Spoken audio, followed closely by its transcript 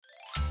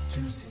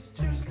Two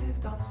sisters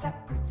lived on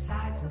separate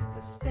sides of the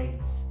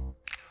states.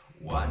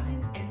 One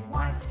in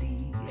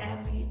NYC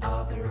and the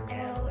other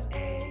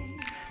LA.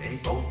 They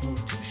both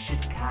moved to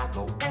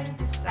Chicago and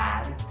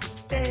decided to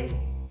stay.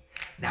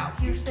 Now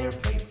here's their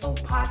playful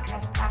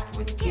podcast packed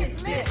with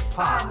Kid Lit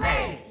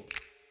Parlay.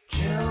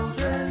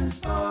 Children's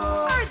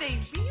books. Are they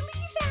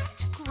really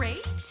that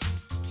great?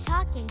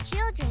 Talking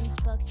Children's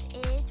Books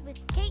is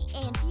with Kate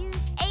and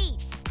Fuse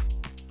 8.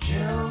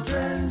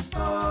 Children's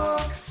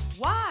books.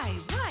 Why,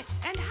 what,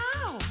 and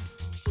how?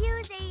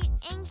 Fuse 8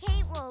 and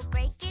Kate will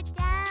break it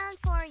down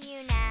for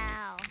you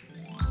now.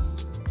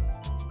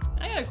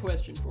 I got a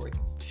question for you.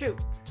 Shoot.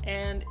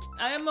 And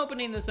I am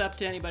opening this up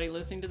to anybody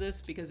listening to this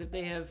because if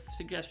they have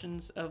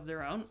suggestions of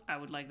their own, I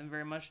would like them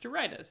very much to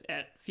write us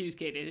at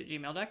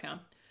fusek8@gmail.com.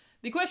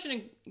 The question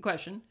in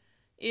question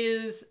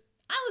is,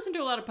 I listen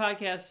to a lot of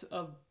podcasts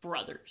of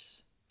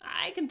brothers.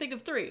 I can think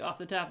of 3 off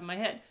the top of my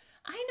head.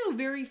 I know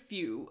very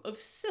few of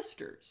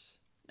sisters.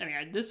 I mean, I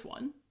had this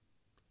one.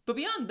 But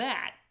beyond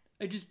that,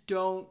 I just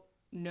don't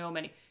know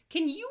many.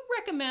 Can you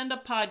recommend a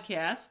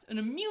podcast, an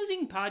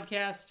amusing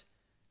podcast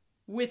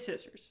with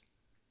sisters?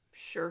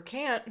 Sure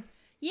can't.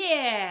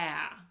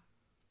 Yeah.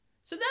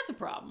 So that's a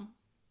problem.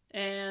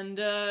 And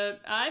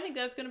I think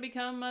that's going to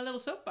become my little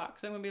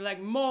soapbox. I'm going to be like,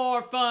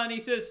 more funny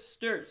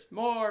sisters,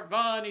 more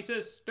funny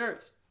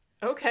sisters.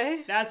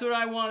 Okay. That's what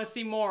I want to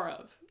see more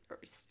of.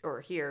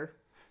 Or hear,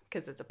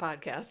 because it's a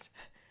podcast.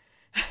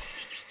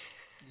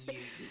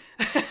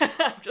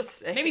 I'm just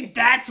saying. Maybe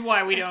that's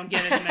why we don't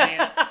get as many.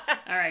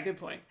 All right, good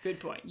point. Good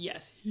point.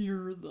 Yes,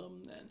 hear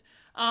them then.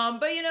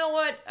 But you know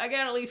what? I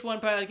got at least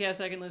one podcast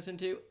I can listen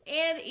to,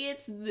 and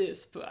it's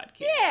this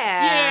podcast.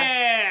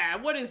 Yeah.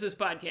 What is this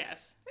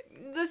podcast?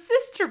 The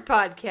sister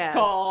podcast.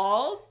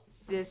 Called?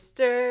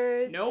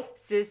 Sisters. Nope.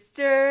 Sisters.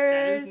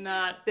 That is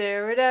not.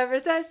 There were never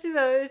such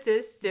a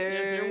sisters.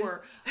 Yes, there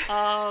were.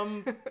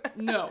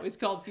 No, it's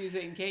called Fuse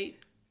 8 and Kate.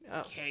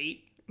 Oh.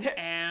 Kate.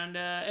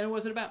 And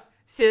what's it about?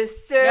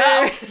 Sister.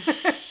 No.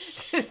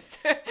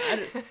 Sister.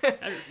 I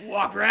just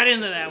walked right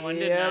into that one,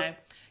 didn't I?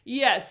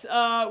 Yes.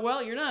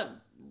 Well, you're not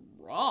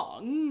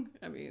wrong.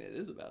 I mean, it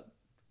is about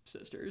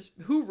sisters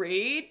who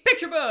read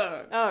picture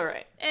books. All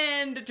right.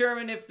 And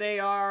determine if they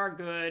are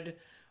good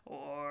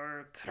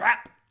or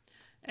crap.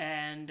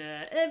 And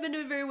I've been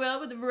doing very well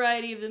with a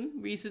variety of them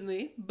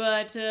recently.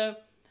 But I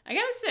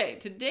gotta say,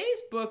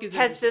 today's book is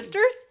Has interesting.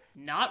 sisters?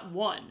 Not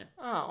one.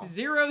 Oh.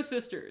 0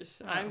 sisters.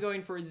 I'm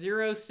going for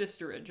 0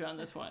 sisterage on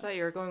this one. I thought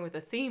you were going with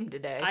a theme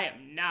today. I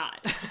am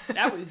not.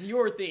 That was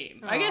your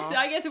theme. I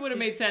guess it would have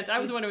made sense. I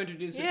was the one who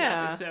introduced the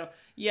topic, so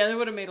yeah, that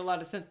would have made a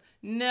lot of sense.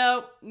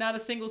 No, not a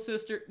single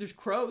sister. There's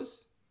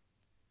crows.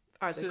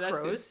 Are the So that's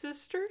Crows good.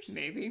 sisters?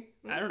 Maybe.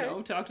 I don't Okay.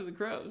 know. Talk to the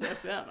crows.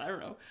 Ask them. I don't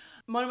know.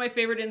 One of my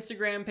favorite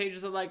Instagram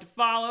pages I like to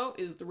follow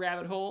is The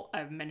Rabbit Hole.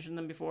 I've mentioned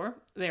them before.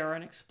 They are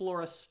an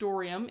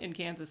Explorastorium in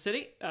Kansas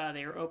City.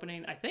 They are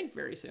opening, I think,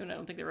 very soon. I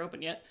don't think they're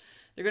open yet.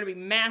 They're going to be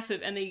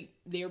massive, and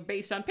they are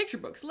based on picture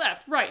books.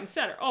 Left, right, and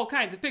center. All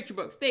kinds of picture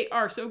books. They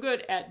are so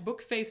good at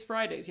Book Face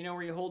Fridays. You know,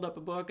 where you hold up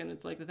a book and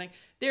it's like the thing.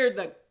 They're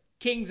the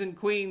kings and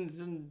queens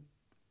and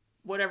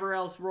whatever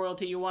else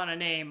royalty you want to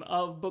name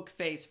of Book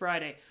Face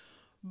Friday.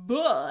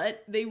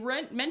 But they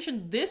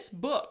mentioned this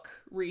book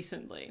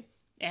recently.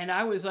 And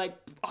I was like,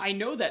 I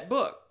know that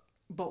book,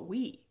 but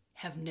we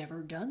have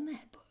never done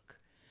that book.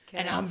 Okay.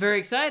 And I'm very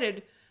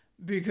excited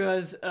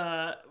because,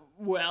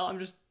 well, I'm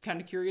just kind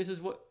of curious as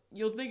what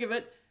you'll think of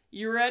it.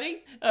 You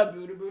ready? Oh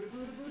boy.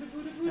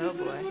 Oh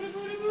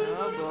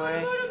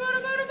boy.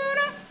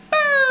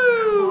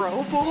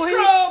 Crow Boy?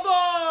 Crow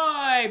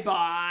Boy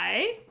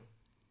by...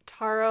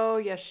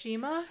 Taro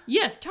Yashima?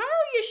 Yes, Taro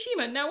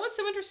Yashima. Now, what's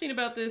so interesting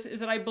about this is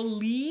that I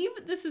believe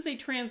this is a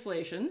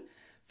translation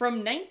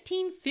from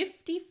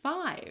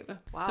 1955.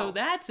 Wow. So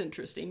that's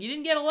interesting. You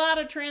didn't get a lot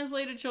of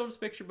translated children's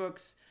picture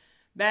books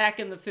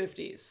back in the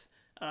 50s.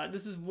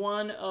 This is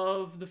one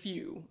of the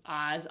few,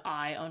 as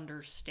I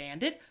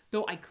understand it,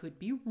 though I could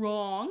be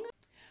wrong.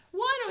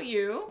 Why don't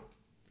you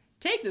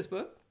take this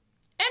book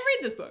and read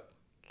this book?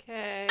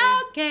 Okay.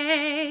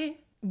 Okay.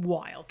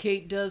 While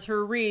Kate does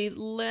her read,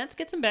 let's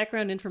get some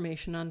background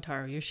information on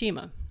Taro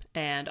Yashima.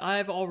 And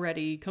I've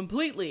already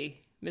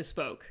completely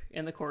misspoke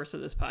in the course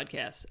of this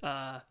podcast.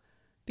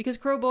 Because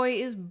Crow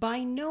Boy is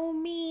by no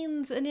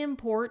means an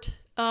import.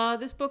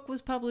 This book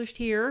was published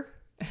here,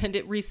 and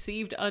it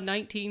received a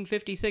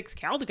 1956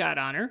 Caldecott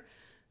honor.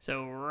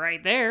 So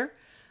right there.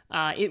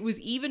 It was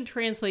even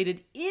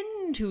translated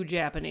into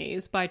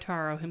Japanese by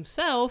Taro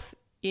himself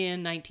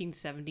in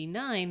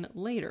 1979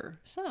 later.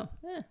 So,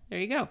 there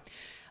you go.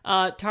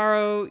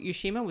 Taro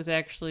Yashima was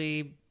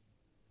actually,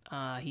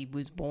 he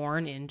was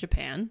born in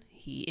Japan.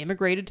 He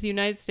immigrated to the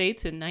United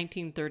States in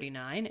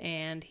 1939,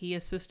 and he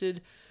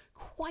assisted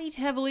quite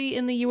heavily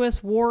in the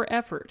U.S. war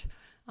effort.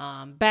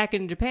 Back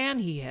in Japan,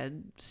 he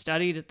had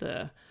studied at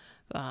the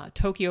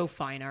Tokyo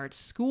Fine Arts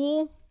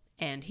School,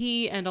 and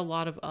he and a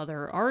lot of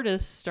other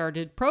artists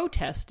started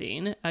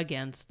protesting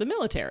against the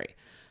military.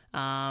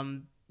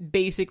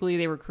 Basically,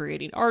 they were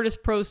creating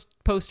artist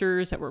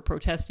posters that were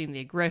protesting the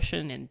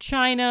aggression in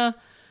China.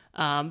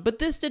 But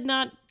this did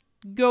not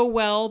go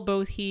well.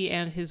 Both he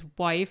and his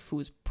wife, who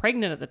was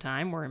pregnant at the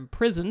time, were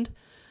imprisoned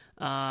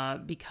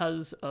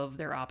because of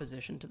their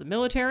opposition to the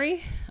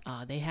military.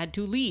 They had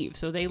to leave.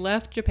 So they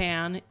left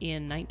Japan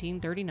in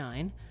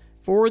 1939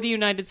 for the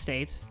United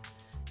States,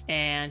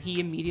 and he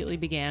immediately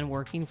began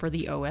working for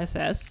the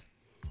OSS.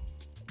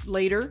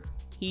 Later,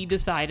 he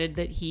decided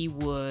that he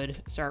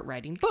would start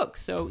writing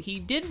books. So he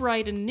did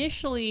write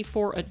initially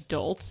for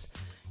adults.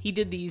 He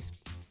did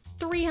these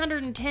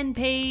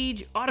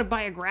 310-page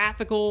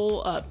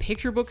autobiographical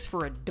picture books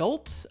for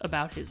adults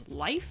about his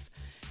life.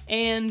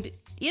 And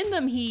in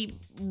them, he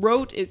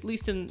wrote, at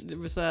least there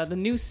was The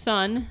New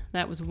Sun,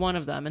 that was one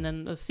of them. And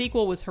then the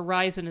sequel was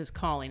Horizon is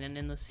Calling. And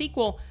in the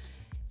sequel,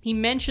 he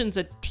mentions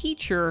a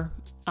teacher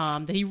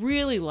that he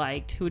really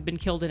liked who had been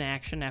killed in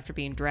action after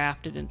being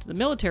drafted into the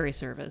military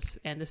service.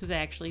 And this is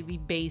actually the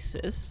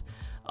basis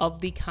of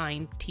the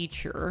kind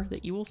teacher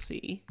that you will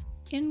see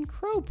in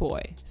Crow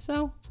Boy.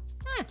 So,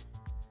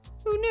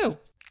 who knew?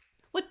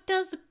 What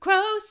does the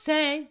crow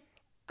say?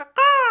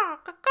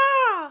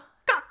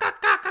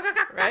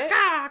 Right?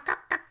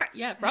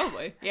 Yeah,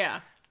 probably.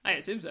 Yeah, I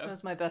assume so. That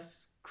was my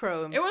best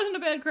crow. It wasn't a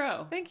bad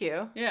crow. Thank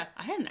you. Yeah,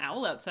 I had an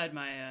owl outside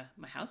my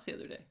my house the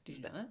other day. Did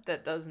you know that?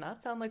 That does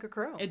not sound like a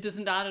crow. It does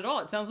not at all.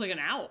 It sounds like an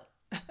owl.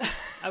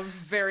 I was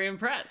very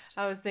impressed.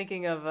 I was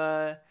thinking of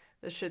the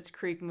Schitt's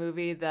Creek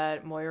movie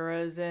that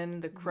Moira is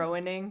in, The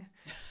Crowaning.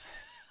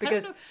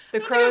 Because the I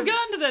don't crows. think I've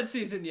gotten to that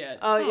season yet.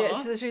 Oh yeah, Aw.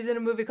 so she's in a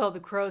movie called The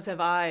Crows Have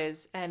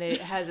Eyes, and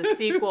it has a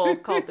sequel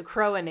called The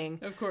Crowaning.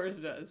 Of course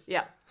it does.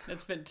 Yeah,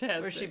 That's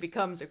fantastic. where she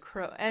becomes a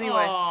crow.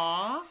 Anyway,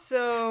 Aww.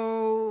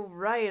 so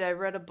right, I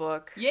read a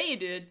book Yeah, you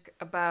did.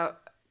 about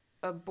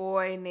a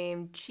boy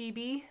named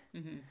Chibi,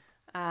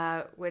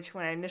 which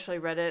when I initially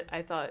read it,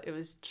 I thought it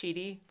was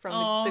Chidi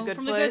from the Good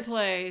from Place. the Good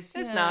Place.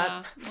 It's Yeah.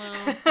 not. Well,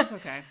 it's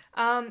okay.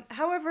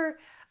 However,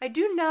 I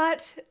do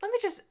not. Let me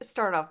just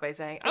start off by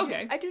saying,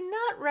 Okay. I do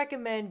not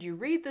recommend you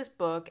read this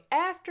book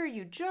after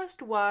you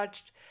just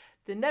watched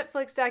the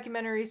Netflix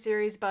documentary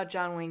series about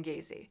John Wayne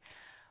Gacy.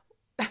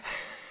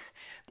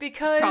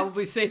 Because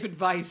Probably safe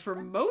advice for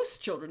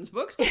most children's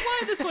books, but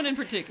why this one in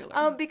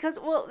particular? because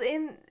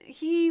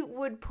he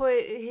would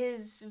put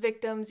his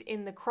victims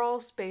in the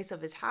crawl space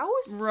of his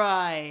house.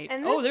 Right.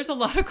 And Oh, this- there's a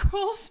lot of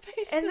crawl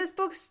spaces. And this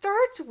book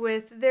starts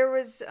with there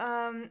was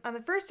on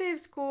the first day of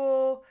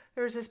school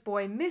there was this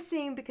boy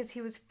missing because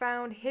he was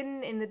found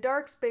hidden in the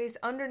dark space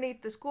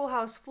underneath the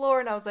schoolhouse floor,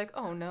 and I was like,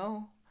 oh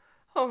no,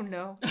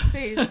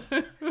 please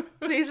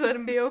let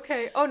him be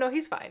okay. Oh no,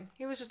 he's fine.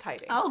 He was just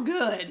hiding. Oh,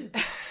 good.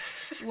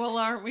 Well,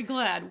 aren't we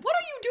glad? What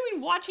are you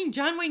doing watching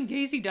John Wayne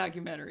Gacy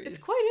documentaries? It's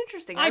quite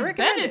interesting. I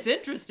recommend bet it's it.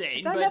 interesting.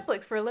 It's on but,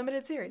 Netflix for a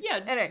limited series. Yeah,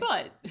 Anyway,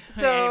 but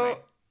so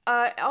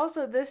anyway.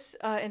 also this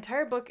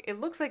entire book, it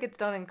looks like it's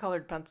done in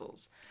colored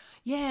pencils,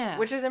 Yeah,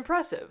 which is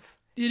impressive.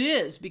 it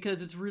is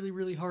because it's really,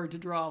 really hard to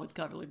draw with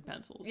colored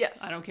pencils.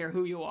 Yes. I don't care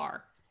who you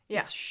are.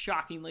 Yeah. It's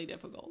shockingly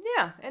difficult.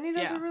 Yeah, and he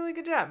does Yeah. a really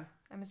good job.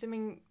 I'm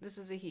assuming this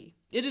is a he.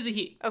 It is a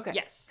he. Okay.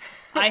 Yes.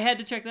 I had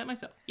to check that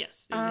myself.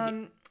 Yes, it was a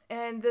he.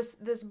 And this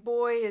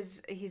boy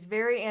he's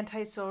very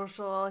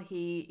antisocial.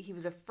 He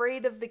was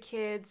afraid of the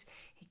kids.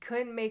 He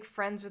couldn't make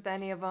friends with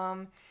any of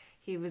them.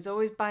 He was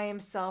always by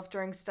himself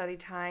during study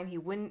time. He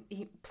wouldn't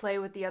play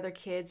with the other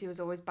kids. He was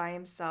always by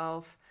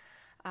himself.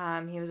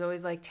 He was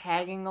always like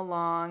tagging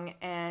along.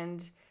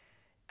 And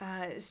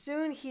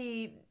soon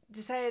he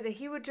decided that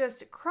he would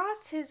just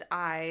cross his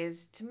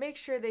eyes to make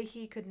sure that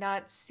he could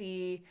not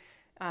see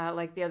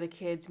like the other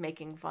kids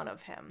making fun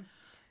of him.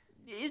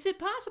 Is it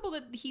possible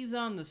that he's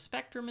on the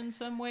spectrum in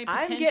some way?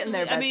 I'm Potentially? getting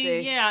there, Betsy. I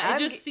mean, yeah, it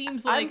just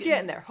seems like I'm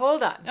getting there.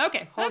 Hold on.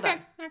 Okay. Hold okay.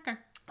 on. Okay.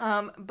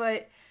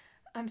 But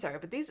I'm sorry,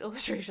 but these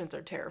illustrations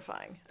are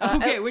terrifying.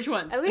 Okay. Which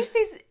ones? At least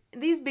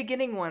these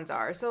beginning ones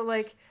are. So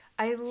like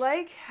I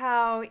like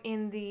how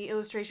in the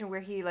illustration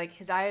where he like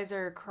his eyes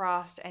are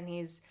crossed and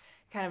he's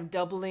kind of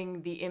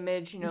doubling the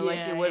image,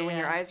 like you would when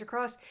your eyes are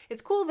crossed.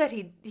 It's cool that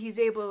he's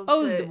able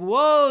Oh, to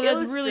whoa!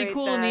 That's really illustrate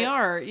cool in the that.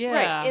 art. Yeah.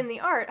 Right, in the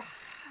art.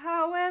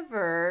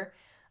 However,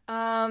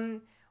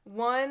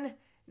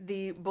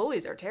 the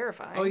bullies are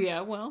terrifying. Oh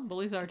yeah. Well,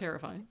 bullies are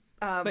terrifying.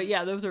 But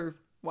yeah, those are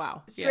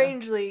wow. Yeah.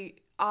 Strangely,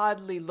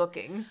 oddly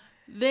looking.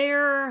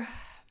 They're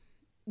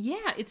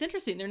it's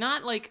interesting. They're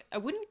not like I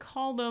wouldn't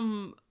call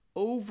them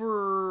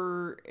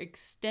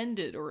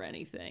overextended or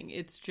anything.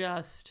 It's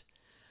just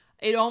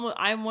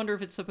I wonder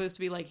if it's supposed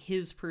to be like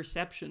his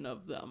perception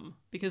of them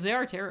because they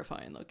are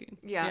terrifying looking.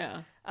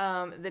 Yeah.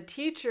 The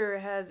teacher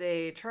has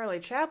a Charlie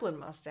Chaplin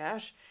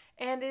mustache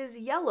and is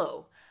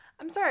yellow.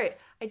 I'm sorry.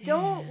 I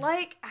don't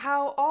like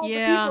how all the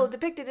people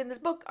depicted in this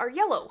book are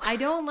yellow. I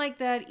don't like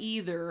that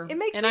either. It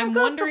makes and me I'm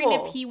wondering if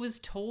uncomfortable. he was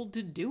told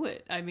to do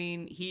it. I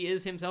mean, he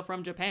is himself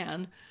from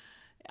Japan.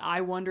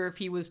 I wonder if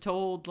he was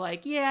told,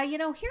 like, here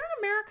in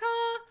America,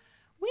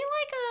 we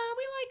like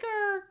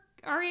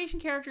our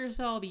Asian characters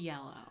to all be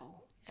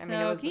yellow. I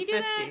mean, it was can the you do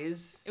that?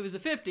 50s. It was the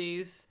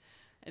 50s.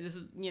 And this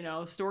is,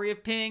 Story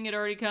of Ping had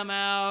already come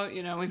out.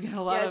 We've got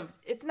a lot of...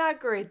 It's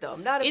not great, though.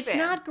 I'm not a fan. It's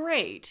not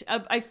great.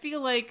 I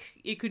feel like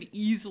it could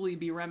easily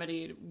be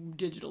remedied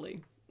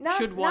digitally.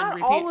 Should one not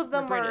repeat, all of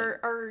them reprint it.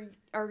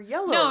 are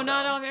yellow. No, though.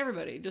 not all of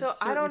everybody. Just so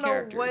certain I don't know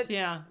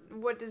characters.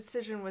 what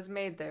decision was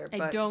made there.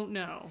 But... I don't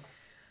know.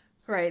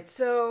 Right,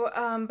 so,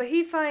 but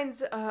he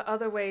finds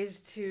other ways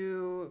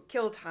to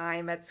kill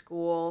time at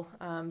school.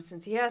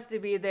 Since he has to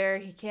be there,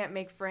 he can't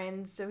make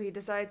friends, so he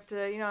decides to,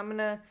 I'm going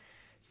to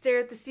stare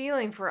at the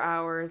ceiling for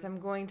hours. I'm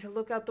going to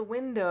look out the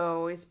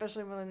window,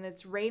 especially when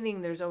it's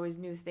raining, there's always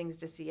new things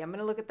to see. I'm going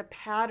to look at the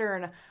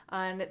pattern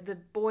on the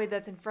boy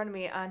that's in front of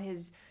me on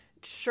his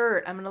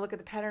shirt. I'm going to look at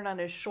the pattern on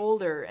his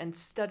shoulder and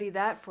study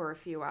that for a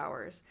few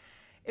hours.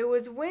 It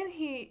was when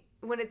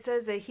it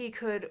says that he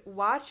could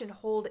watch and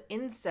hold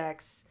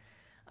insects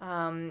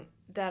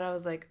that I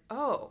was like,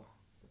 oh,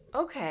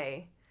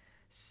 okay.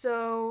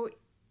 So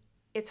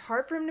it's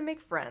hard for him to make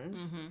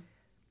friends. Mm-hmm.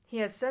 He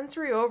has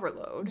sensory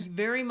overload. He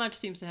very much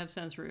seems to have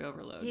sensory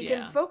overload. He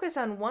can focus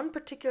on one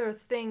particular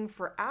thing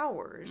for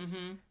hours.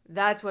 Mm-hmm.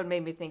 That's what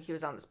made me think he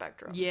was on the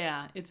spectrum.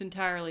 Yeah, it's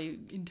entirely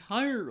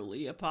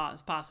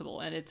possible.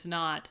 And it's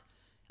not,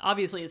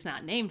 obviously it's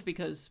not named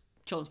because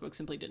children's books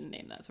simply didn't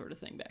name that sort of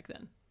thing back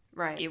then.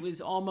 Right. It was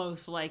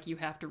almost like you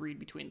have to read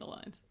between the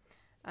lines.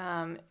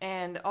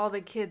 And all the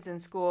kids in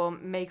school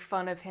make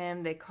fun of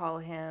him. They call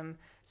him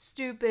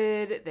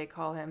stupid. They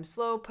call him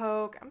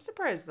slowpoke. I'm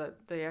surprised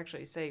that they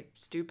actually say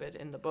stupid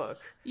in the book.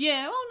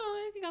 Yeah, well,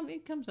 no,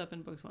 it comes up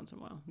in books once in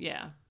a while.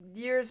 Yeah.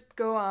 Years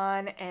go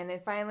on, and then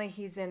finally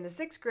he's in the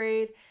 6th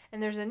grade,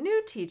 and there's a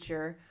new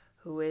teacher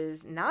who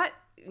is not,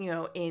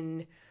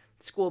 in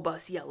school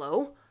bus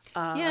yellow.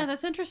 Yeah,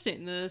 that's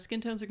interesting. The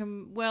skin tones are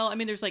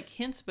there's like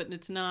hints, but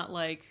it's not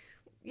like...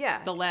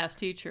 Yeah. The last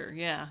teacher,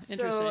 yeah.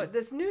 Interesting. So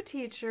this new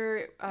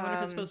teacher... I wonder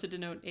if it's supposed to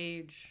denote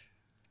age.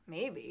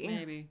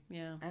 Maybe,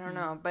 yeah. I don't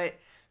know. But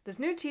this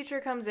new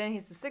teacher comes in.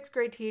 He's the 6th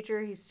grade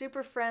teacher. He's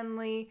super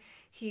friendly.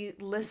 He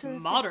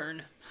listens...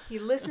 Modern. He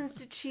listens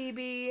to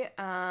Chibi.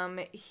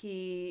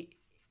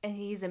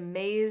 He's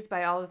amazed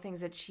by all the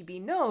things that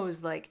Chibi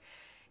knows. Like,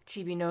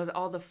 Chibi knows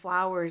all the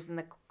flowers in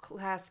the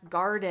class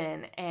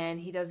garden.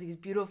 And he does these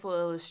beautiful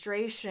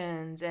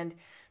illustrations. And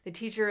the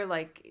teacher,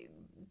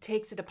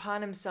 takes it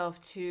upon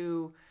himself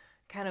to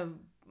kind of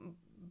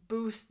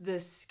boost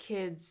this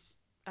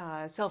kid's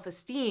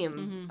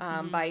self-esteem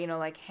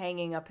by,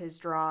 hanging up his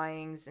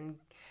drawings and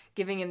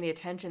giving him the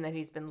attention that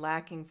he's been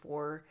lacking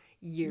for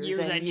years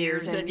and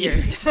years.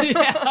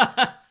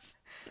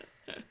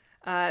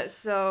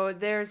 So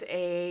there's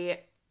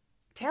a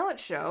talent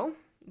show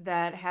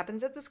that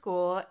happens at the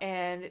school,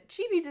 and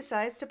Chibi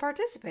decides to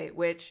participate,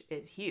 which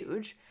is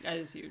huge. That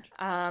is huge.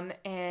 And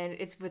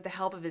it's with the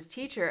help of his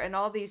teacher, and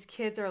all these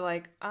kids are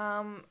like,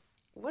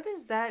 what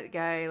is that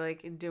guy,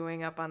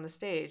 doing up on the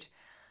stage?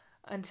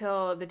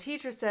 Until the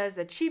teacher says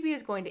that Chibi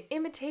is going to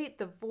imitate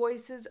the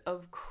voices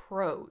of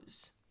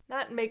crows.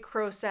 Not make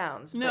crow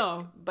sounds,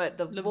 but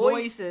the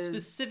voices.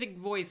 Specific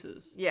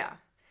voices. Yeah.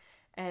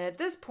 And at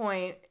this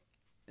point,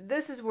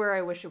 this is where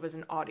I wish it was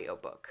an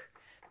audiobook.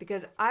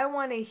 Because I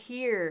want to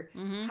hear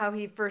how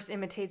he first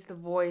imitates the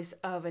voice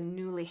of a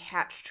newly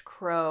hatched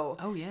crow.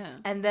 Oh, yeah.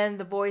 And then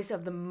the voice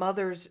of the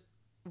mother's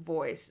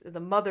voice, the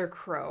mother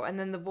crow. And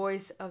then the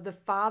voice of the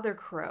father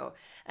crow.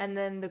 And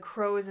then the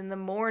crows in the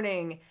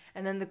morning.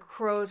 And then the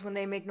crows when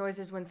they make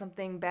noises when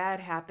something bad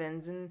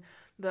happens. And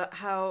the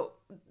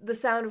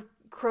sound of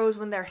crows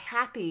when they're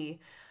happy.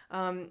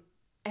 And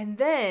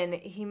then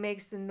he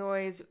makes the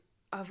noise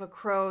of a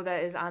crow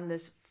that is on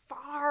this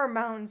far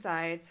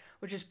mountainside,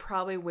 which is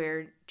probably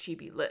where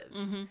Chibi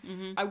lives.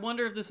 I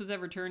wonder if this was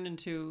ever turned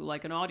into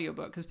an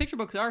audiobook, because picture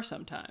books are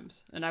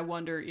sometimes. And I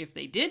wonder if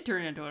they did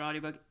turn it into an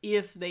audiobook,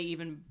 if they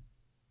even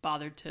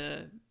bothered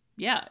to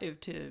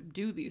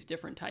do these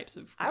different types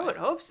of cries. I would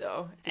hope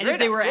so. And if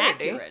they were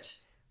accurate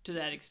to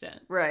that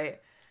extent.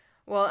 Right.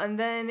 Well, and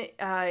then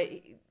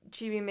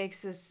Chibi makes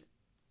this,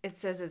 it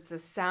says it's the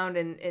sound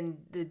in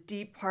the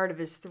deep part of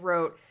his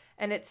throat,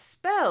 and it's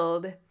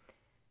spelled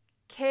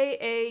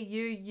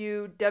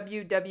Kauuwwatt.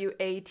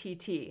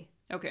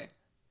 Okay.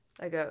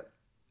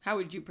 How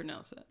would you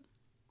pronounce that?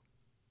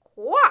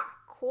 Quack,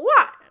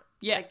 quack.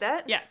 Yeah. Like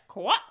that? Yeah.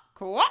 Quack,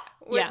 quack.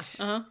 Which,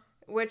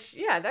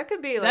 that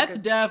could be that's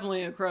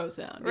definitely a crow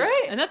sound.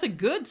 Right? Yeah. And that's a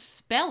good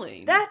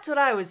spelling. That's what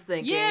I was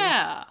thinking.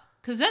 Yeah.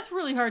 Because that's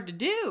really hard to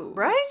do.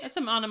 Right? That's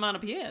some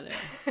onomatopoeia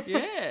there.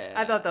 Yeah.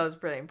 I thought that was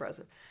pretty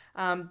impressive.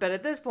 But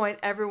at this point,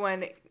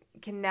 everyone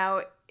can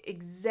now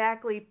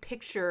exactly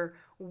picture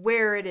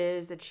where it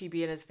is that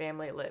Chibi and his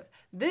family live.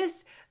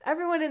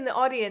 Everyone in the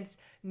audience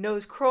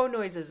knows crow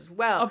noises as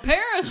well.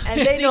 Apparently.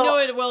 And they know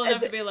it well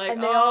enough to be like,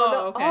 and they all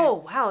know, okay.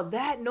 Oh, wow,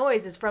 that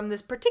noise is from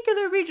this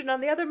particular region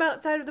on the other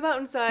side of the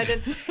mountainside,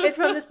 and it's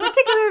from this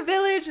particular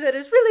village that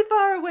is really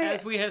far away.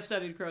 As we have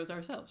studied crows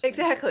ourselves.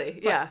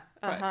 Exactly, yeah.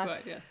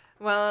 Right, yes.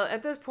 Well,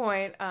 at this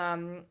point,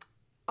 all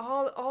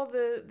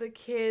the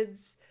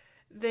kids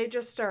they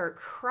just start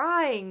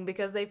crying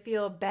because they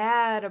feel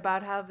bad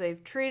about how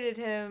they've treated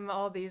him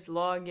all these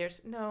long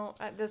years. No,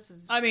 this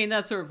is... I mean,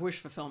 that's sort of wish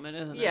fulfillment,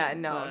 isn't it? Yeah,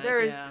 no, But,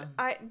 there's...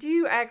 yeah. Do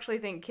you actually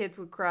think kids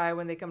would cry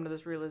when they come to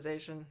this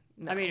realization?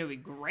 No. I mean, it would be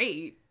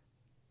great.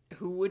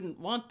 Who wouldn't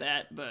want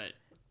that? But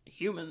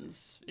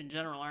humans, in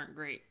general, aren't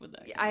great with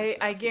that kind of stuff,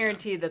 I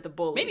guarantee that the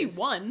bullies... Maybe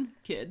one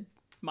kid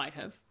might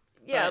have.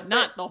 Yeah, but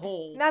not the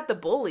whole... Not the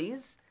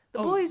bullies. The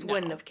bullies no.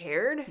 wouldn't have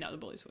cared. No, the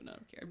bullies would not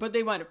have cared. But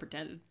they might have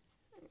pretended.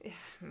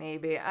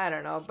 Maybe, I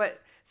don't know. But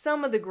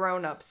some of the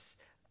grown-ups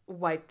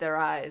wiped their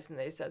eyes and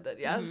they said that,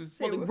 yes.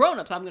 Well, the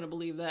grown-ups, I'm going to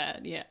believe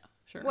that. Yeah,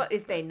 sure. Well,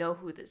 if they know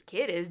who this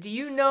kid is. Do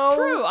you know?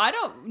 True. I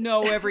don't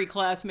know every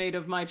classmate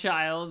of my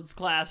child's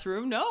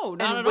classroom. No,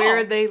 not at all. And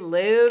where they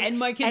live. And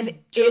my kids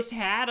just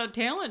had a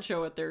talent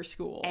show at their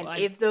school. And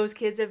if those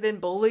kids have been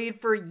bullied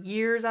for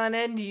years on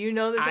end, do you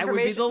know this information? I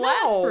would be the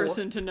last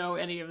person to know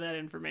any of that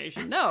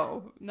information.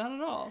 No, not at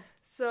all.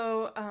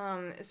 So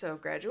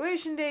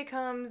graduation day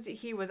comes.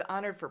 He was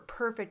honored for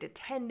perfect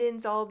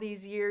attendance all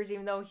these years,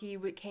 even though he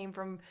came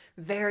from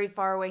very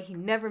far away. He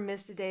never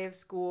missed a day of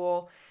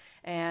school.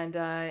 And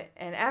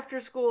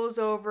after school is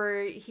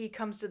over, he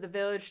comes to the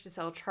village to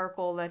sell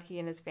charcoal that he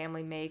and his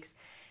family makes.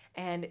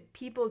 And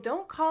people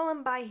don't call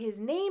him by his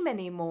name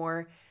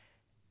anymore.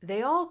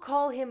 They all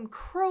call him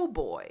Crow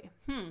Boy.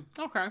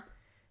 Okay.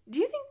 Do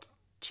you think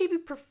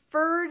Chibi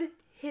preferred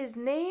his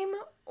name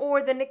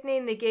or the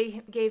nickname they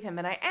gave him?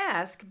 And I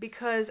ask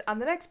because on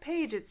the next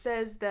page it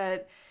says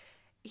that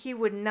he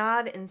would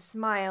nod and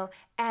smile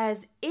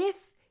as if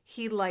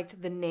he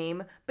liked the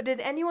name. But did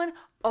anyone,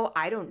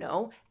 I don't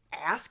know,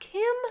 ask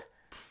him?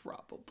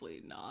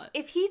 Probably not.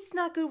 If he's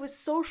not good with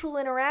social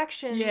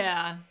interactions...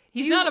 Yeah.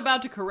 He's not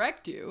about to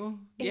correct you.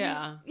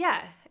 Yeah.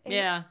 Yeah.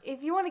 Yeah.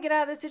 If you want to get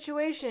out of the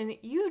situation,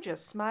 you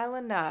just smile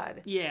and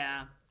nod.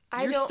 Yeah.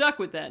 You're stuck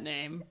with that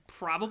name.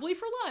 Probably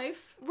for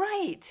life.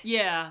 Right.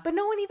 Yeah. But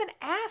no one even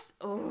asked.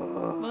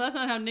 Well, that's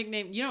not how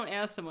you don't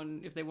ask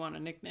someone if they want a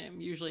nickname.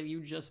 Usually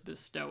you just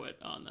bestow it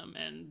on them.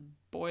 And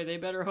boy, they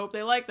better hope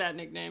they like that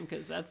nickname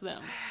because that's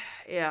them.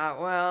 Yeah,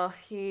 well,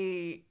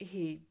 he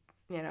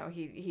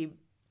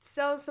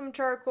sells some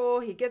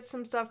charcoal, he gets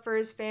some stuff for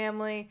his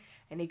family,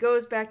 and he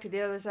goes back to the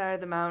other side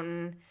of the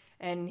mountain,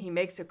 and he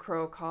makes a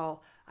crow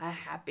call, a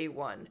happy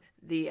one,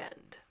 the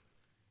end.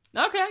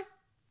 Okay.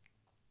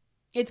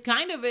 It's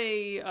kind of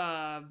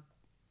a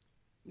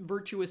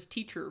virtuous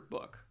teacher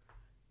book.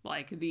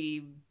 Like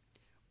the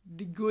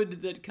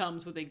good that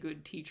comes with a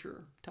good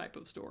teacher type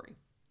of story.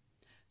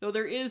 Though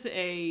there is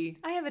I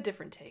have a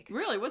different take.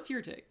 Really? What's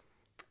your take?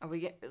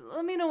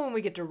 Let me know when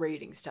we get to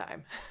ratings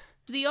time.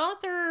 The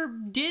author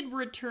did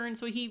return,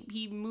 so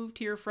he moved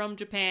here from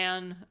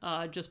Japan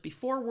just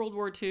before World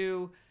War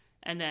II,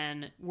 and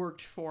then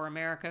worked for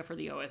America for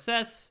the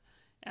OSS,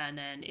 and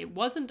then it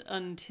wasn't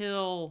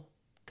until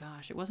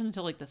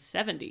like the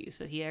 70s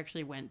that he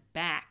actually went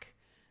back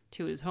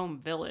to his home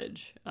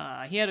village.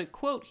 He had a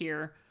quote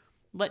here,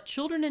 "Let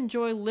children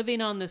enjoy living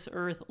on this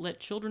earth. Let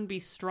children be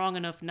strong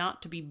enough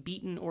not to be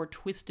beaten or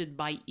twisted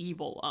by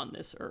evil on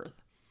this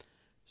earth."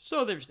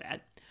 So there's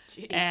that.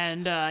 Jeez.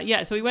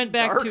 And so he went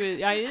back to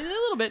it a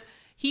little bit.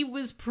 He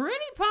was pretty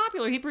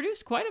popular. He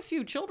produced quite a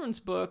few children's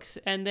books,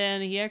 and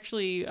then he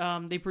actually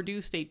they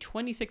produced a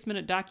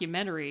 26-minute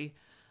documentary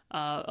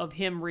of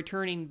him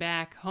returning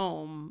back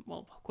home,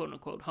 well, quote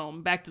unquote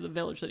home, back to the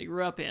village that he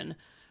grew up in,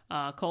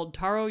 called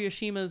Taro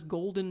Yoshima's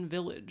Golden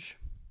Village.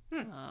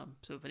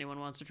 So if anyone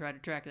wants to try to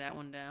track that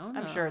one down,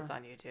 I'm sure it's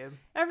on YouTube.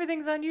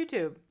 Everything's on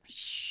YouTube.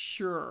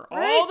 Sure.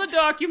 Right? All the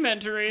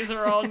documentaries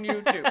are on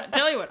YouTube. I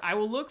tell you what, I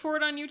will look for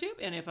it on YouTube,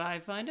 and if I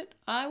find it,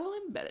 I will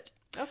embed it.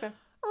 Okay.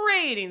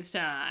 Ratings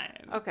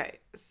time. Okay,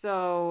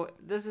 so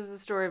this is the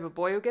story of a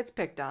boy who gets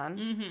picked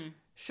on,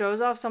 shows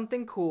off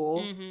something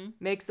cool,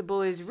 makes the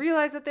bullies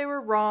realize that they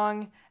were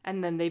wrong,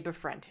 and then they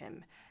befriend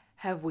him.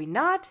 Have we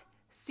not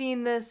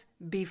seen this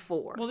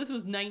before? Well, this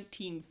was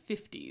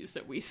 1950s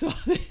that we saw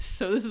this,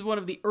 so this is one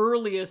of the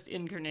earliest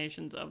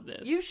incarnations of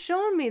this. You've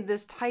shown me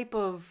this type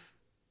of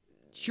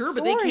Sure,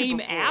 but they came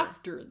before.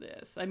 after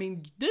this. I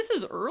mean, this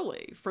is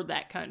early for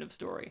that kind of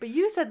story. But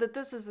you said that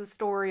this is the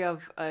story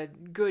of a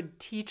good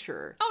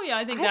teacher. Oh, yeah,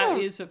 I think that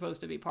is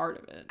supposed to be part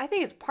of it. I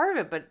think it's part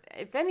of it, but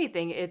if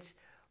anything, it's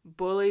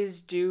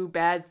bullies do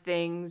bad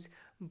things,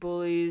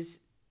 bullies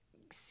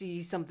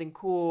see something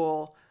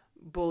cool,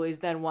 bullies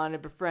then want to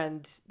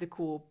befriend the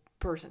cool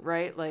person,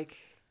 right? Like,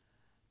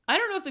 I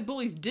don't know if the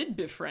bullies did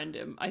befriend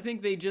him. I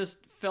think they just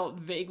felt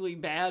vaguely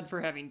bad for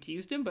having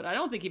teased him, but I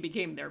don't think he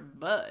became their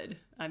bud.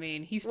 I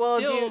mean, he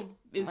still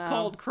is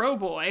called Crow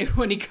Boy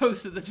when he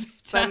goes to the town.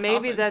 But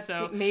maybe that's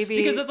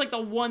because that's like the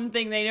one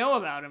thing they know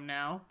about him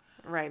now.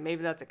 Right,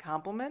 maybe that's a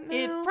compliment now?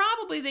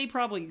 They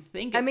probably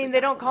think it's they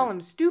don't call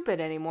him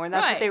stupid anymore, and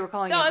that's what they were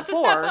calling him before. No, it's a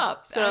step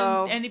up.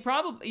 So... And he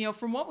probably,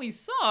 from what we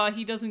saw,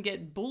 he doesn't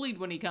get bullied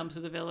when he comes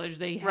to the village.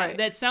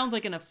 That sounds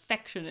like an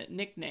affectionate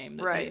nickname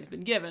that he's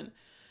been given.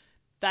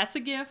 That's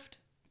a gift.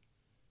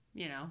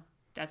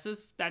 That's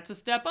a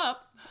step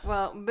up.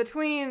 Well,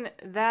 between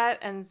that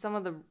and some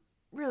of the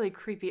really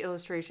creepy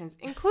illustrations,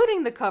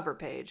 including the cover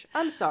page.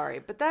 I'm sorry,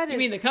 but that is... You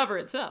mean the cover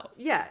itself?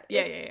 Yeah.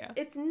 Yeah.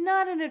 It's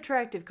not an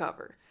attractive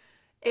cover.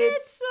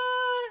 It's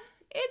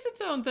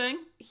its own thing.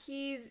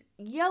 He's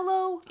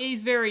yellow.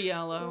 He's very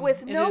yellow.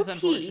 With no is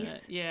unfortunate.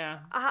 teeth. Yeah.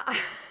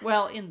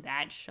 Well, in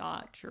that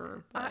shot,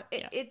 sure. But,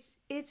 yeah.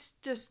 It's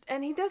just...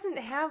 And he doesn't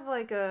have,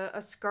 like,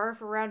 a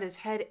scarf around his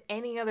head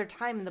any other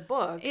time in the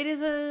book.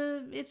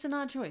 It's an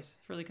odd choice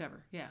for the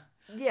cover, yeah.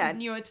 Yeah.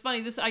 You know, it's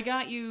funny. I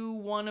got you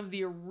one of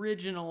the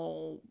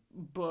original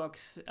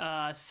books.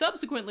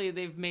 Subsequently,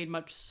 they've made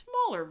much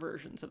smaller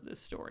versions of this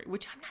story,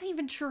 which I'm not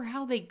even sure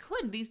how they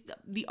could.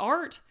 The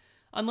art,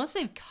 unless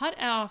they've cut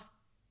off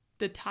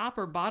the top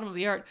or bottom of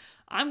the art,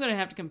 I'm going to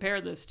have to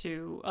compare this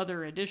to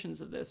other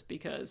editions of this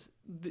because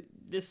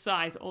this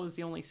size is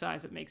the only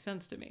size that makes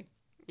sense to me.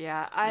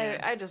 Yeah,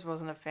 I just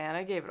wasn't a fan.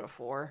 I gave it a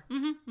 4.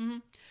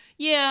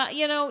 Yeah,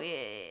 you know,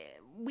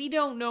 we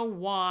don't know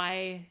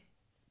why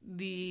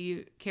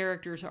the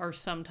characters are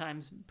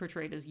sometimes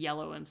portrayed as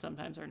yellow and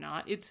sometimes are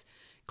not. It's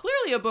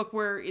clearly a book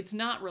where it's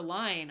not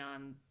relying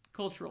on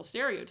cultural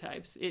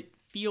stereotypes. It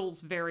feels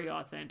very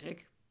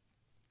authentic.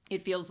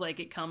 It feels like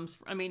it comes...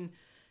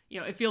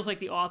 it feels like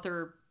the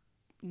author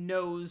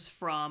knows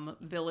from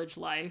village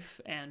life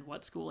and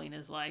what schooling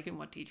is like and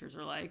what teachers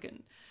are like.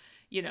 And,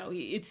 you know,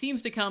 it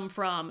seems to come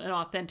from an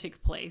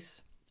authentic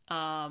place.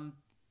 The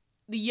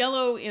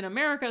yellow in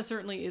America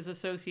certainly is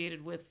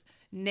associated with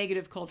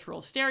negative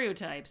cultural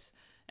stereotypes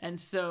and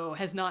so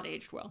has not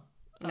aged well.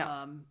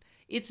 No.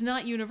 It's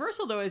not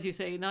universal, though, as you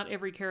say. Not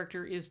every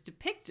character is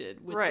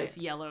depicted with this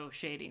yellow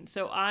shading.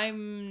 So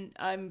I'm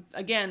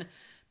again...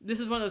 This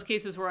is one of those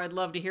cases where I'd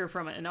love to hear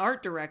from an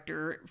art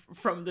director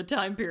from the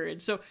time period.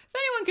 So if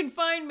anyone can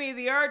find me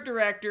the art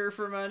director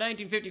from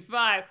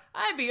 1955,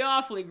 I'd be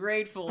awfully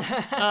grateful.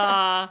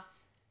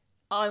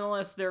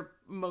 Unless they're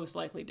most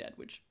likely dead,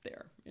 which they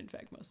are, in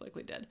fact, most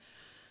likely dead.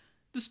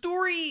 The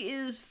story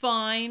is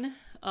fine.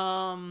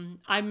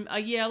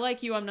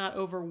 Like you, I'm not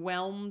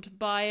overwhelmed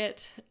by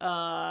it.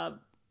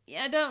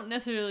 I don't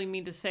necessarily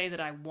mean to say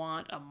that I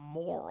want a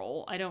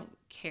moral. I don't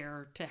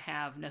care to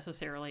have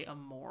necessarily a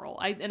moral.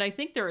 I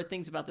think there are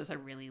things about this I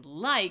really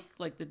like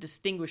the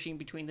distinguishing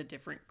between the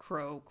different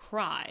crow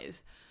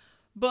cries.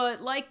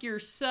 But like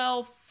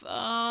yourself,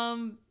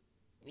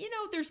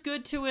 there's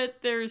good to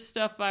it. There's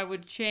stuff I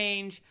would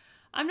change.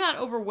 I'm not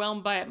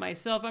overwhelmed by it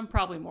myself. I'm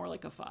probably more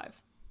like a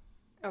 5.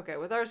 Okay,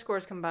 with our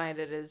scores combined,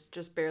 it is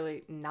just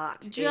barely not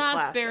a classic.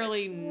 Just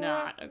barely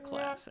not a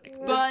classic.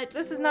 But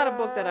this is not a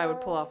book that I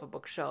would pull off a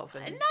bookshelf.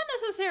 Not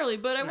necessarily,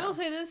 but I will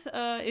say this.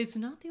 It's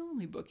not the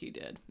only book he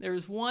did.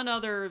 There's one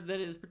other that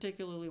is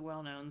particularly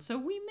well known. So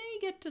we may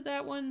get to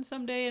that one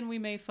someday, and we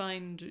may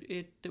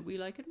find that we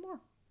like it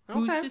more. Okay.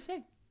 Who's to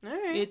say? All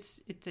right.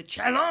 It's a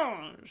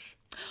challenge.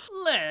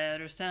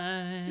 Letters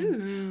time.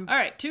 Ooh. All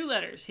right, 2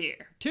 letters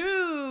here.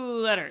 2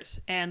 letters.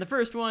 And the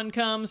first one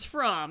comes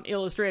from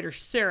illustrator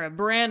Sarah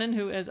Brannon,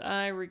 who, as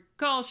I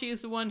recall, she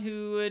is the one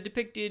who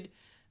depicted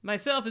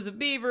myself as a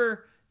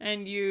beaver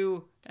and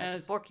you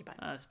as a porcupine.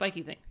 A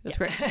spiky thing. That's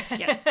correct.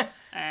 Yes.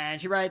 And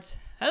she writes,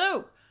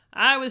 "Hello.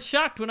 I was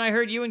shocked when I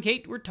heard you and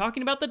Kate were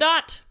talking about The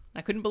Dot.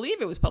 I couldn't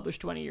believe it was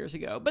published 20 years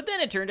ago, but then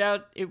it turned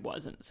out it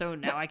wasn't. So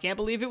now I can't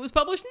believe it was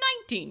published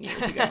 19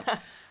 years ago.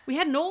 We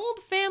had an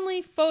old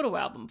family photo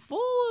album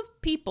full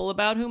of people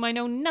about whom I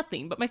know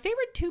nothing, but my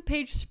favorite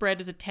 2-page spread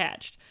is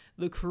attached,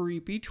 The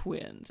Creepy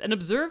Twins, and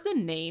observe the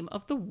name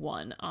of the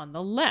one on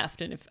the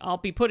left. And I'll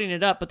be putting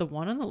it up, but the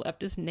one on the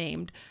left is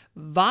named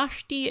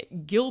Vashti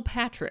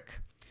Gilpatrick,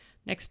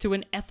 next to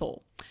an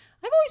Ethel.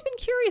 I've always been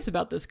curious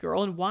about this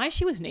girl and why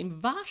she was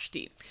named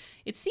Vashti.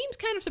 It seems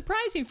kind of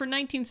surprising for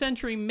 19th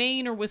century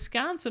Maine or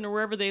Wisconsin or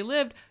wherever they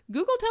lived.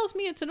 Google tells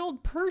me it's an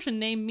old Persian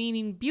name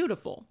meaning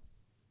beautiful.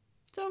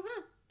 So,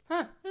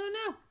 Oh,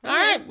 no. All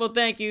right. Well,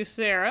 thank you,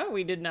 Sarah.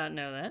 We did not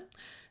know that.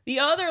 The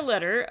other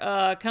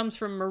letter comes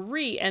from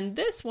Marie, and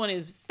this one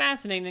is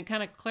fascinating and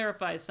kind of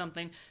clarifies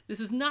something. This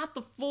is not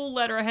the full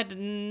letter. I had to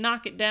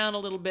knock it down a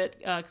little bit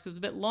because it was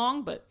a bit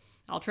long, but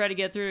I'll try to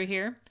get through it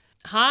here.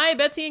 Hi,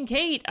 Betsy and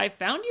Kate. I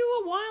found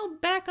you a while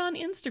back on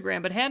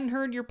Instagram, but hadn't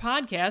heard your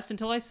podcast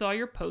until I saw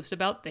your post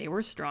about They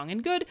Were Strong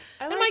and Good.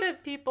 I like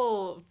that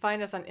people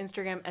find us on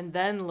Instagram and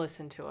then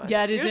listen to us.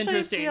 Yeah, it is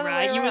interesting,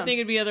 right? You would think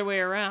it'd be the other way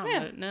around,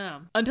 but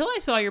no. Until I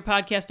saw your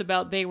podcast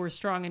about They Were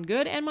Strong and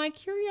Good, and my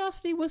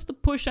curiosity was the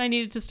push I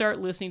needed to start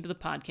listening to the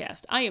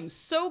podcast. I am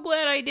so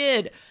glad I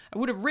did. I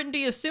would have written to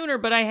you sooner,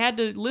 but I had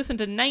to listen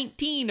to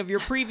 19 of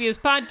your previous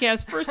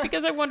podcasts first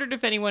because I wondered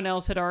if anyone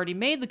else had already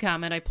made the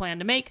comment I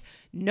planned to make.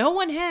 No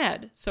one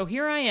had, so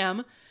here I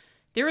am.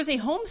 There is a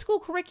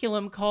homeschool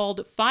curriculum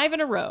called 5 in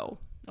a Row,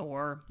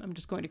 or I'm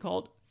just going to call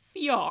it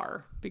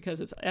FIAR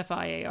because it's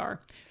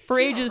FIAR. For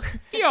ages 4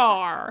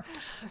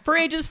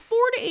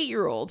 to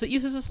 8-year-olds, it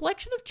uses a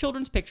selection of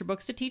children's picture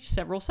books to teach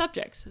several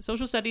subjects: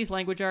 social studies,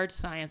 language arts,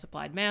 science,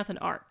 applied math, and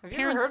art. Have you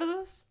ever heard of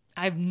this?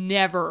 I've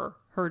never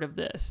heard of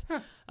this.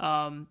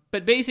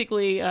 But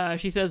basically,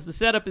 she says the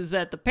setup is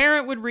that the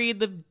parent would read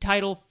the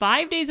title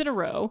 5 days in a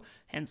row,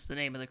 hence the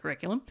name of the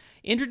curriculum,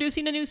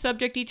 introducing a new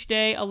subject each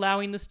day,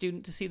 allowing the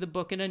student to see the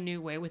book in a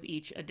new way with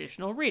each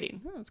additional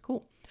reading. Oh, that's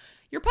cool.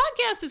 Your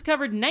podcast has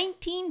covered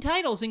 19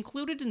 titles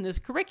included in this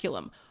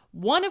curriculum,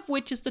 one of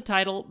which is the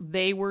title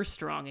They Were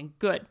Strong and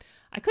Good.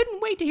 I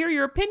couldn't wait to hear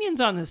your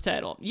opinions on this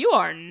title. You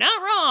are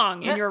not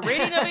wrong in your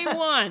rating of a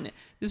 1.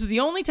 This is the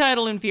only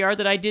title in VR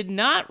that I did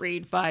not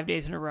read 5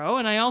 days in a row,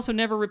 and I also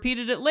never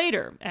repeated it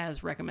later,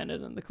 as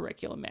recommended in the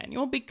curriculum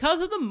manual,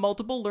 because of the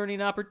multiple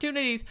learning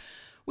opportunities.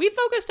 We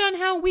focused on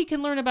how we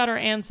can learn about our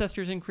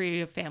ancestors and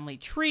create a family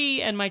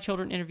tree, and my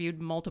children interviewed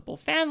multiple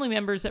family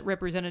members that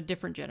represented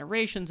different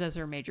generations as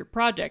their major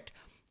project.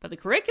 But the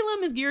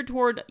curriculum is geared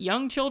toward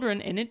young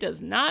children, and it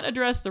does not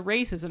address the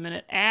racism in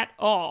it at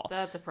all.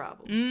 That's a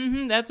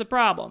problem. That's a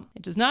problem.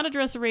 It does not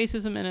address the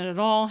racism in it at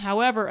all.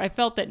 However, I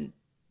felt that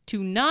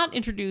to not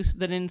introduce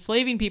that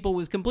enslaving people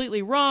was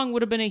completely wrong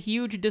would have been a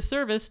huge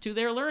disservice to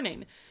their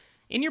learning.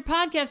 In your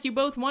podcast, you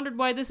both wondered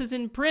why this is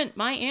in print.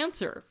 My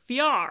answer,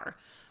 FYAR.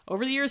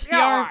 Over the years,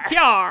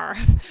 FYAR.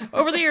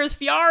 Over the years,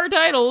 FYAR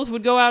titles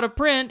would go out of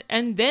print,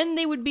 and then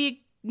they would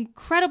be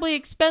incredibly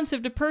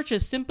expensive to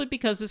purchase simply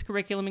because this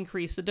curriculum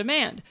increased the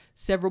demand.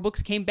 Several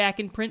books came back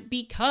in print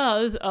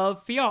because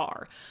of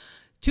FYAR.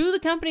 To the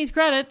company's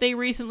credit, they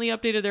recently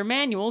updated their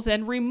manuals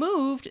and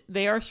removed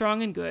They Are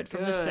Strong and Good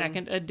from the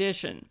second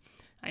edition.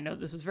 I know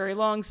this was very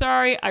long,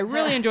 sorry. I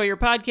really enjoy your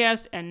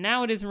podcast, and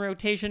now it is in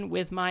rotation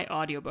with my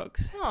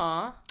audiobooks.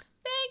 Aw.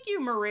 Thank you,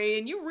 Marie.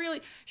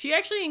 And she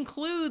actually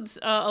includes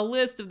a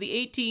list of the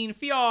 18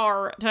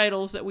 FYAR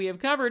titles that we have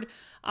covered.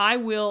 I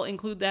will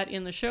include that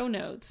in the show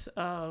notes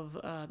of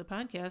the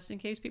podcast in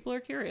case people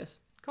are curious.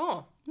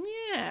 Cool.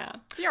 Yeah.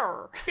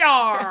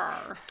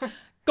 FYAR.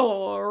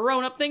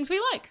 Grown-up things we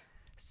like.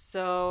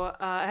 So,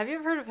 have you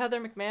ever heard of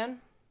Heather McMahon?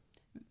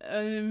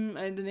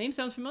 The name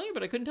sounds familiar,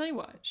 but I couldn't tell you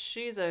why.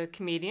 She's a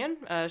comedian.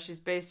 She's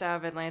based out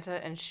of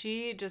Atlanta, and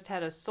she just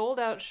had a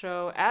sold-out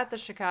show at the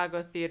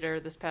Chicago Theater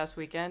this past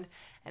weekend,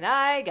 and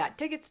I got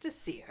tickets to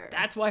see her.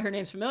 That's why her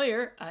name's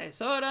familiar. I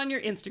saw it on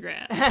your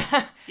Instagram.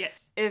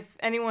 Yes. If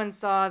anyone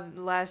saw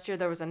last year,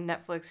 there was a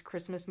Netflix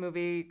Christmas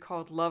movie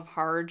called Love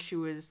Hard. She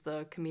was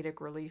the comedic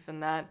relief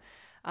in that.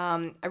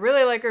 I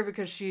really like her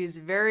because she's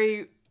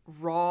very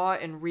raw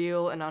and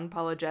real and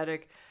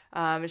unapologetic.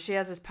 She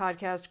has this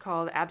podcast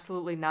called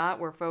Absolutely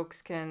Not, where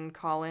folks can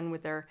call in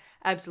with their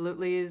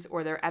absolutelys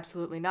or their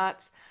absolutely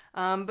nots.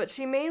 But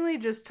she mainly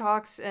just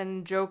talks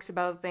and jokes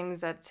about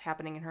things that's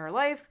happening in her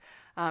life.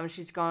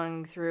 She's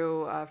going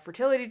through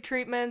fertility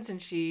treatments,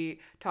 and she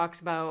talks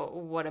about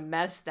what a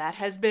mess that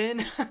has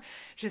been.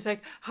 She's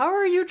like, how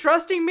are you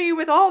trusting me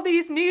with all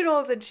these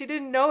needles? And she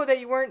didn't know that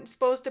you weren't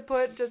supposed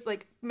to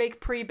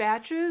make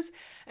pre-batches.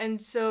 And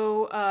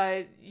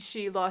so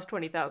she lost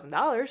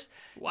 $20,000.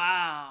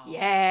 Wow.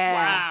 Yeah.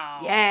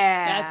 Wow.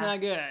 Yeah. That's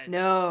not good.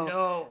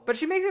 No. But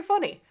she makes it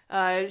funny.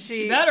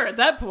 She better at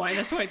that point.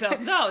 That's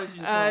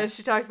 $20,000.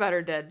 She talks about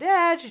her dead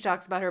dad. She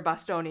talks about her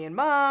Bostonian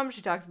mom.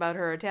 She talks about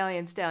her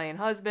Italian stallion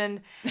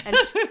husband.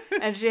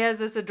 And she has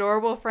this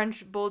adorable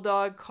French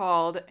bulldog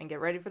called, and get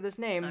ready for this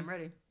name. I'm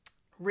ready.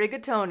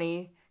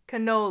 Rigatoni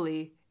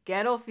Cannoli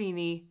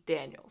Gandolfini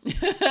Daniels.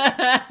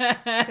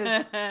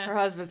 Because her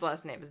husband's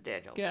last name is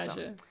Daniels.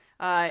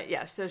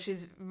 Gotcha. So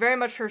she's very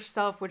much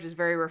herself, which is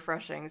very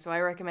refreshing. So I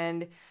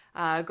recommend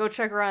go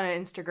check her out on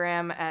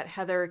Instagram at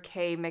Heather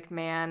K.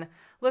 McMahon.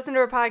 Listen to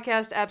her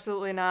podcast,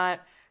 Absolutely Not.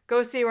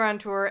 Go see her on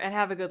tour and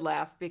have a good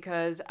laugh,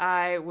 because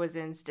I was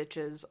in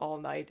stitches all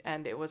night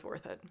and it was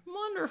worth it.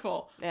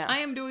 Wonderful. Yeah. I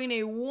am doing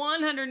a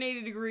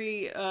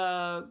 180-degree,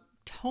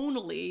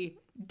 tonally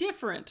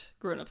different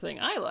grown-up thing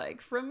I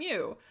like from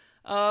you.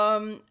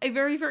 A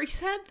very, very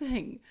sad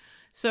thing.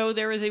 So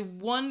there is a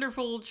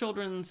wonderful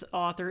children's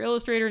author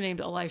illustrator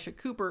named Elisha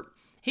Cooper.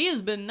 He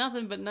has been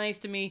nothing but nice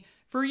to me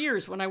for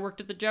years. When I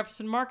worked at the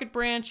Jefferson Market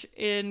branch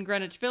in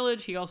Greenwich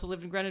Village, he also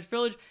lived in Greenwich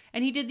Village,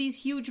 and he did these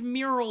huge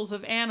murals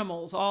of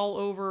animals all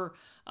over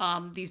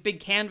these big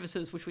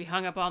canvases, which we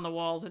hung up on the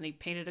walls, and he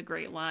painted a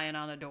great lion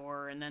on the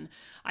door. And then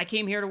I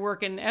came here to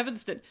work in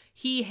Evanston.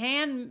 He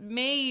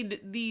handmade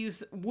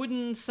these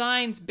wooden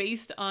signs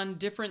based on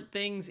different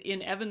things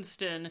in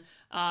Evanston,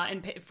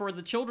 and for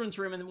the children's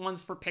room, and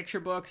one's for picture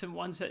books, and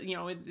one's,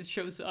 it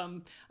shows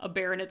a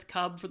bear and its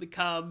cub for the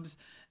cubs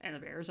and the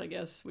bears, I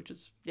guess, which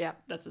is,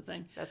 that's the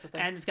thing. That's the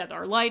thing. And it's got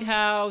our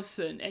lighthouse,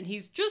 and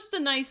he's just the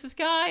nicest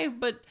guy,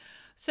 but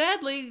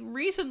sadly,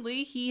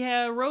 recently, he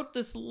wrote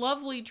this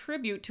lovely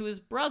tribute to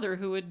his brother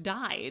who had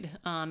died.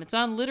 It's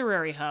on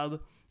Literary Hub,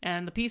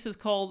 and the piece is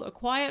called A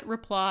Quiet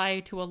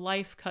Reply to a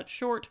Life Cut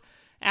Short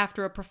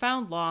After a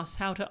Profound Loss,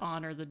 How to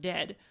Honor the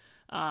Dead.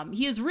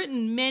 He has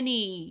written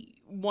many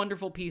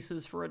wonderful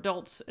pieces for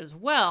adults as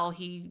well.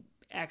 He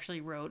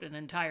actually wrote an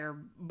entire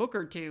book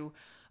or two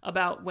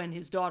about when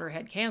his daughter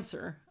had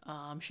cancer.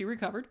 She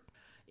recovered.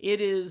 It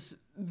is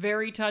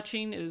very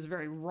touching. It is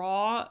very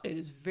raw. It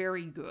is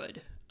very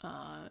good.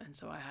 And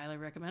so I highly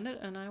recommend it,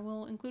 and I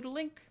will include a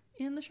link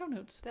in the show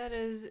notes. That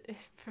is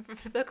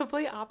the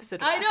complete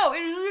opposite of I that. know. We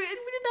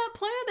did not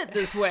plan it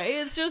this way.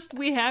 It's just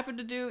we happen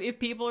to do, if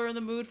people are in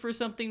the mood for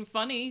something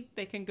funny,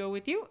 they can go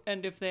with you.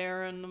 And if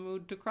they're in the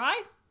mood to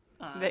cry,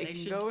 They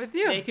can go with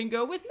you. They can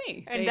go with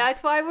me. And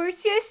that's why we're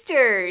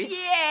sisters.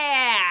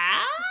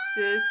 Yeah!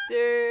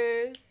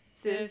 Sisters.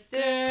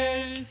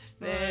 Sisters.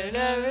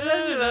 Sisters.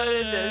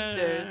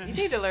 You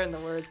need to learn the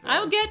words, man.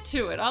 I'll get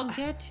to it.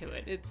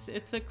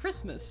 It's a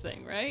Christmas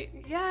thing, right?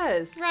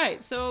 Yes.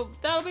 Right, so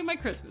that'll be my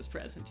Christmas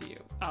present to you.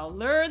 I'll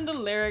learn the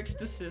lyrics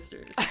to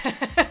Sisters.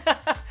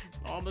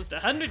 Almost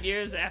 100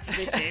 years after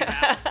they came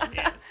out.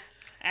 Yes.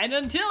 And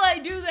until I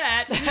do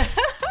that,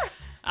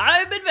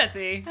 I've been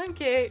Betsy. I'm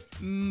Kate.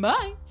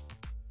 Bye.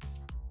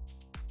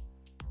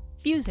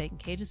 Fuse 8 and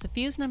Kate is a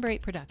Fuse number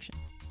 8 production.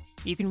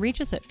 You can reach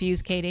us at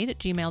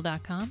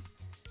fusekate8@gmail.com.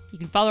 You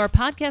can follow our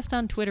podcast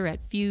on Twitter at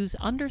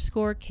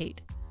Fuse_Kate.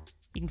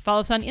 You can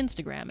follow us on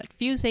Instagram at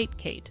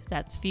Fuse8Kate.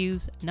 That's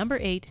Fuse number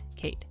 8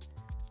 Kate.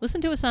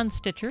 Listen to us on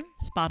Stitcher,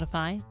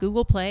 Spotify,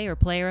 Google Play, or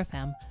Player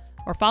FM,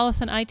 or follow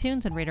us on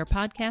iTunes and rate our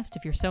podcast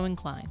if you're so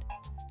inclined.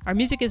 Our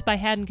music is by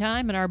Haddon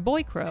Kime, and our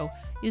boy crow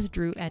is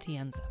Drew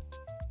Atienza.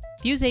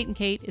 Fuse 8 and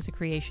Kate is a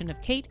creation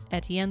of Kate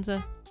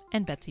Atienza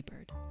and Betsy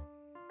Bird.